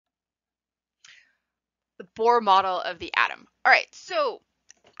the Bohr model of the atom. All right, so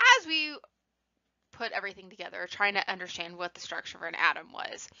as we put everything together, trying to understand what the structure of an atom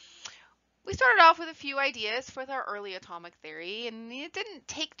was, we started off with a few ideas with our early atomic theory, and it didn't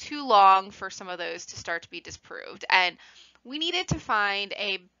take too long for some of those to start to be disproved, and we needed to find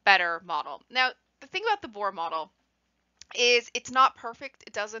a better model. Now, the thing about the Bohr model is it's not perfect.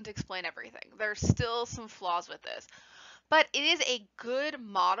 It doesn't explain everything. There's still some flaws with this, but it is a good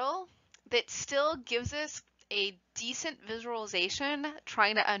model that still gives us a decent visualization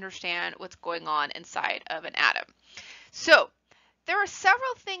trying to understand what's going on inside of an atom. So there are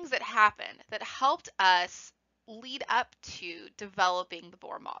several things that happened that helped us lead up to developing the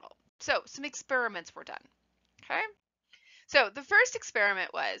Bohr model. So some experiments were done, okay? So the first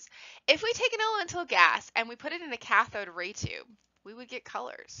experiment was, if we take an elemental gas and we put it in a cathode ray tube, we would get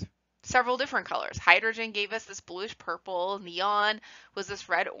colors, several different colors. Hydrogen gave us this bluish purple, neon was this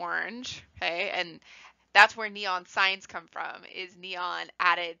red orange, okay? And that's where neon signs come from, is neon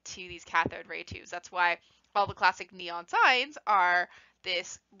added to these cathode ray tubes. That's why all the classic neon signs are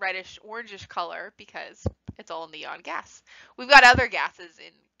this reddish orangish color, because it's all neon gas. We've got other gases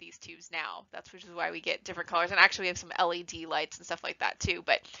in these tubes now. That's which is why we get different colors. And actually we have some LED lights and stuff like that too.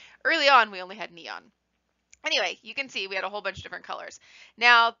 But early on we only had neon. Anyway, you can see we had a whole bunch of different colors.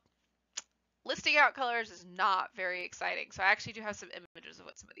 Now, listing out colors is not very exciting. So I actually do have some images of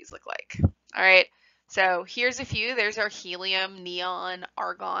what some of these look like. All right. So here's a few. There's our helium, neon,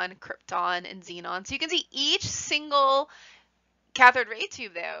 argon, krypton, and xenon. So you can see each single cathode ray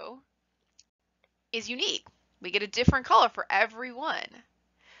tube, though, is unique. We get a different color for every one.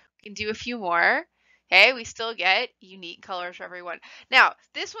 We can do a few more. Okay, we still get unique colors for every one. Now,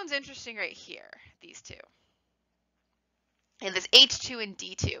 this one's interesting right here, these two. And this H2 and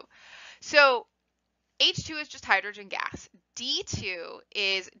D2. So H2 is just hydrogen gas. D2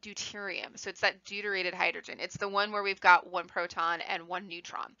 is deuterium. So it's that deuterated hydrogen. It's the one where we've got one proton and one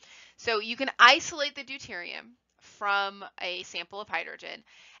neutron. So you can isolate the deuterium from a sample of hydrogen.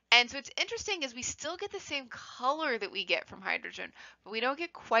 And so it's interesting is we still get the same color that we get from hydrogen, but we don't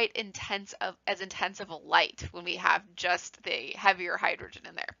get quite as intense of a light when we have just the heavier hydrogen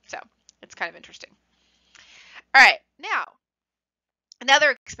in there. So it's kind of interesting. All right, now,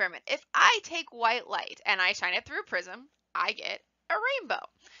 another experiment. If I take white light and I shine it through a prism, I get a rainbow.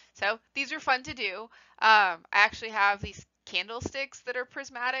 So these are fun to do. I actually have these candlesticks that are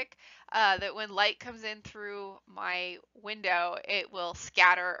prismatic, that when light comes in through my window, it will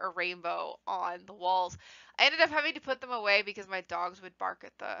scatter a rainbow on the walls. I ended up having to put them away because my dogs would bark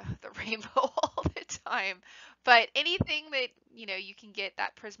at the rainbow all the time. But anything that, you can get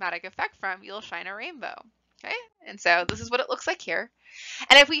that prismatic effect from, you'll shine a rainbow. Okay, and so this is what it looks like here.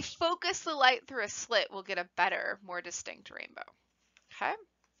 And if we focus the light through a slit, we'll get a better, more distinct rainbow. Okay,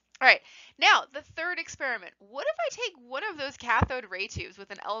 all right. Now, the third experiment. What if I take one of those cathode ray tubes with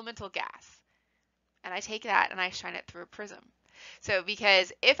an elemental gas, and I take that and I shine it through a prism? So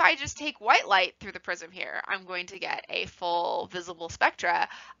because if I just take white light through the prism here, I'm going to get a full visible spectra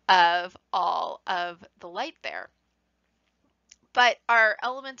of all of the light there. But our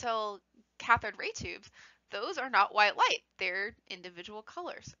elemental cathode ray tubes, those are not white light, they're individual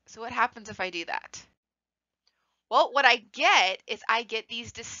colors. So what happens if I do that? Well, what I get is I get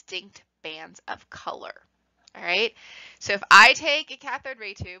these distinct bands of color. All right, so if I take a cathode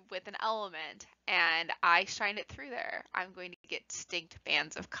ray tube with an element and I shine it through there, I'm going to get distinct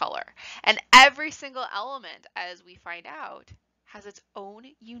bands of color. And every single element, as we find out, has its own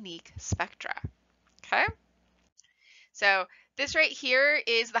unique spectra. Okay, so this right here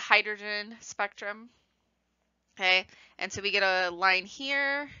is the hydrogen spectrum. Okay, and so we get a line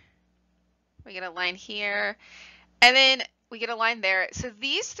here, we get a line here, and then we get a line there. So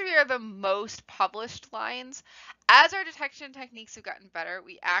these three are the most published lines. As our detection techniques have gotten better,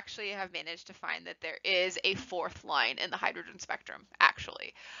 we actually have managed to find that there is a fourth line in the hydrogen spectrum,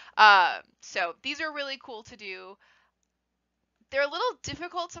 actually. So these are really cool to do. They're a little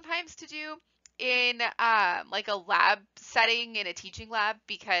difficult sometimes to do in like a lab setting, in a teaching lab,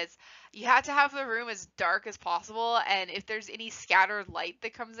 because you have to have the room as dark as possible, and if there's any scattered light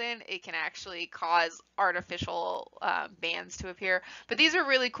that comes in, it can actually cause artificial bands to appear. But these are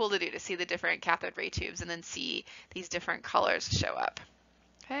really cool to do, to see the different cathode ray tubes and then see these different colors show up.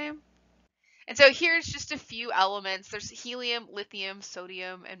 Okay, and so here's just a few elements. There's helium, lithium,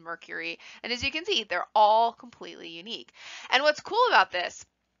 sodium, and mercury, and as you can see, they're all completely unique. And what's cool about this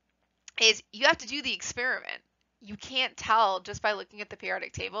is you have to do the experiment. You can't tell just by looking at the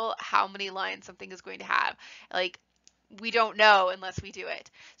periodic table how many lines something is going to have. Like, we don't know unless we do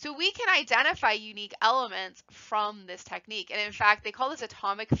it. So we can identify unique elements from this technique. And in fact, they call this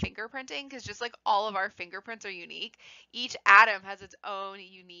atomic fingerprinting because just like all of our fingerprints are unique, each atom has its own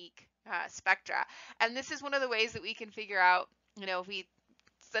unique spectra. And this is one of the ways that we can figure out, if we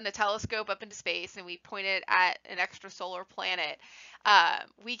send a telescope up into space and we point it at an extrasolar planet,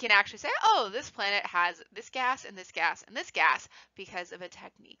 we can actually say, oh, this planet has this gas and this gas and this gas because of a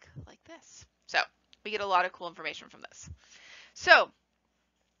technique like this. So we get a lot of cool information from this. So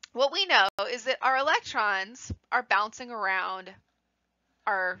what we know is that our electrons are bouncing around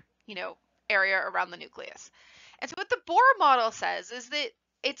our, area around the nucleus. And so what the Bohr model says is that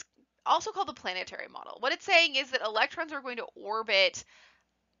it's also called the planetary model. What it's saying is that electrons are going to orbit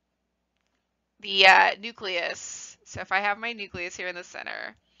the nucleus. So if I have my nucleus here in the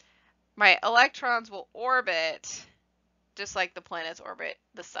center, my electrons will orbit just like the planets orbit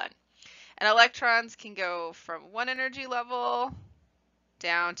the sun. And electrons can go from one energy level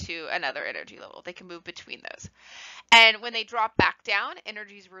down to another energy level. They can move between those. And when they drop back down,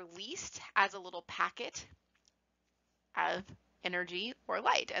 energy is released as a little packet of energy or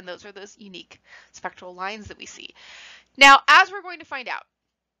light. And those are those unique spectral lines that we see. Now, as we're going to find out,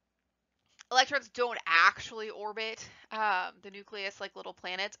 electrons don't actually orbit the nucleus like little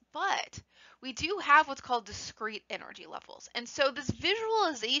planets, but we do have what's called discrete energy levels. And so this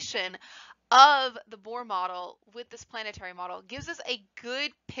visualization of the Bohr model with this planetary model gives us a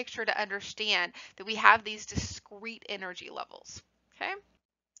good picture to understand that we have these discrete energy levels. Okay,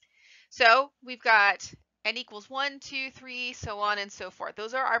 so we've got n equals 1, 2, 3, so on and so forth.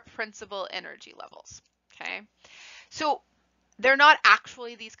 Those are our principal energy levels. Okay, so they're not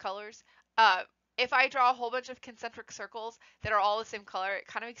actually these colors. If I draw a whole bunch of concentric circles that are all the same color, it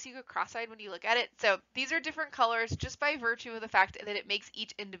kind of makes you go cross-eyed when you look at it. So these are different colors just by virtue of the fact that it makes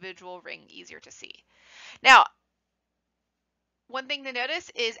each individual ring easier to see. Now, one thing to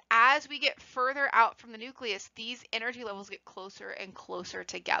notice is as we get further out from the nucleus, these energy levels get closer and closer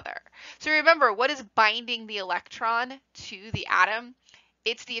together. So remember, what is binding the electron to the atom?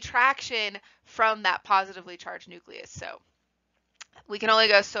 It's the attraction from that positively charged nucleus. So we can only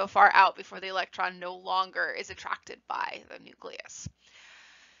go so far out before the electron no longer is attracted by the nucleus.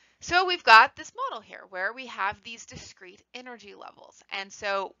 So we've got this model here where we have these discrete energy levels. And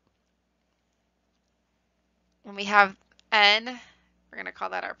so when we have N, we're going to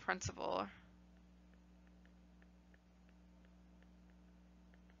call that our principal.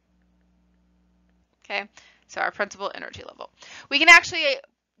 Okay, so our principal energy level. We can actually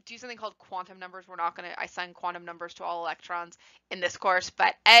do something called quantum numbers. We're not going to assign quantum numbers to all electrons in this course,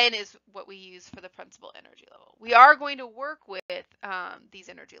 but N is what we use for the principal energy level. We are going to work with these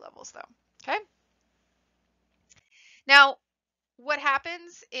energy levels though, okay? Now, what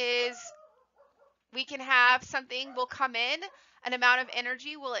happens is we can have something will come in, an amount of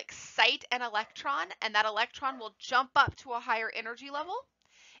energy will excite an electron, and that electron will jump up to a higher energy level.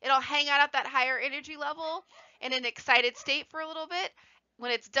 It'll hang out at that higher energy level in an excited state for a little bit.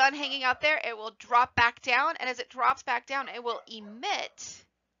 When it's done hanging out there, it will drop back down, and as it drops back down, it will emit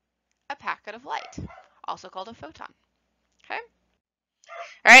a packet of light, also called a photon. Okay?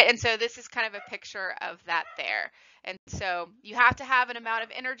 All right, and so this is kind of a picture of that there. And so you have to have an amount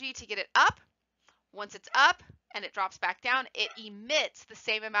of energy to get it up. Once it's up and it drops back down, it emits the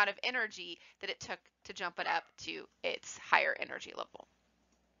same amount of energy that it took to jump it up to its higher energy level.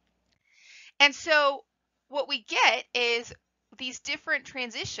 And so what we get is these different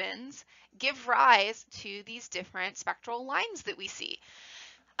transitions give rise to these different spectral lines that we see.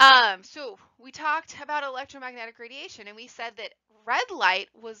 So we talked about electromagnetic radiation, and we said that red light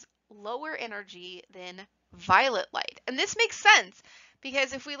was lower energy than violet light. And this makes sense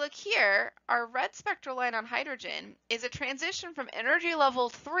because if we look here, our red spectral line on hydrogen is a transition from energy level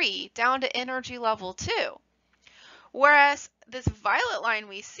 3 down to energy level 2. Whereas this violet line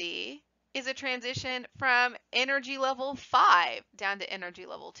we see is a transition from energy level 5 down to energy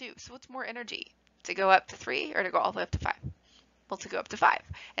level 2. So what's more energy? To go up to 3 or to go all the way up to 5? Well, to go up to 5.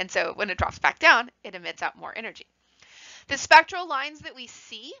 And so when it drops back down, it emits out more energy. The spectral lines that we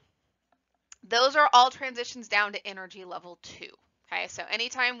see, those are all transitions down to energy level 2. Okay, so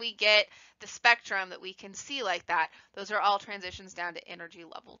anytime we get the spectrum that we can see like that, those are all transitions down to energy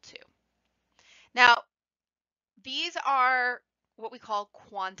level 2. Now, these are what we call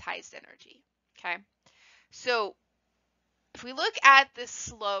quantized energy, okay? So if we look at this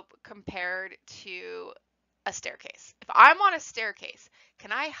slope compared to a staircase, if I'm on a staircase,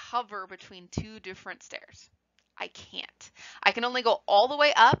 can I hover between two different stairs? I can't. I can only go all the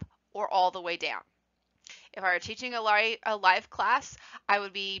way up or all the way down. If I were teaching a live class, I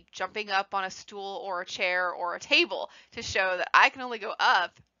would be jumping up on a stool or a chair or a table to show that I can only go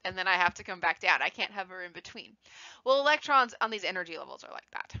up and then I have to come back down. I can't hover in between. Well, electrons on these energy levels are like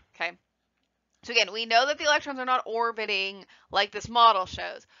that, okay? So again, we know that the electrons are not orbiting like this model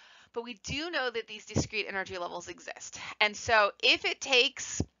shows, but we do know that these discrete energy levels exist. And so if it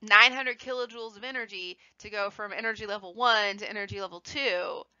takes 900 kilojoules of energy to go from energy level 1 to energy level 2,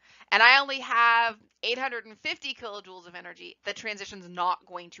 and I only have 850 kilojoules of energy, the transition's not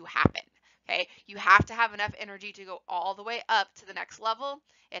going to happen. Okay, you have to have enough energy to go all the way up to the next level.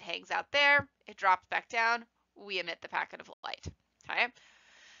 It hangs out there, it drops back down, we emit the packet of light. Okay,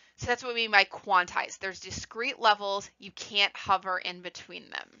 so that's what we mean by quantized. There's discrete levels, you can't hover in between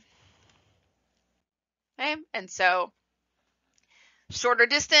them. Okay, and so shorter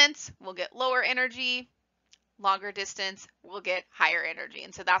distance will get lower energy, longer distance will get higher energy.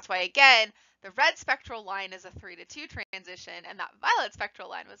 And so that's why, again, the red spectral line is a 3 to 2 transition, and that violet spectral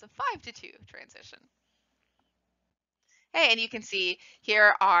line was a 5 to 2 transition. Okay, and you can see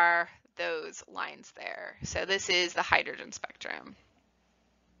here are those lines there. So this is the hydrogen spectrum.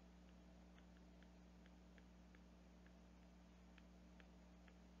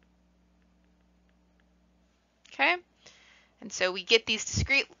 Okay, and so we get these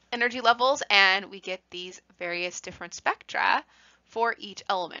discrete energy levels and we get these various different spectra for each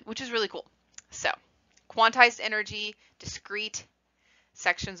element, which is really cool. So quantized energy, discrete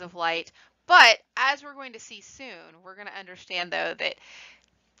sections of light. But as we're going to see soon, we're going to understand though that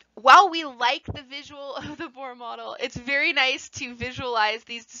while we like the visual of the Bohr model, it's very nice to visualize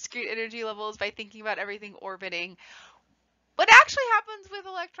these discrete energy levels by thinking about everything orbiting. What actually happens with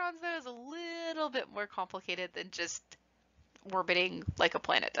electrons though is a little bit more complicated than just orbiting like a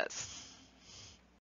planet does.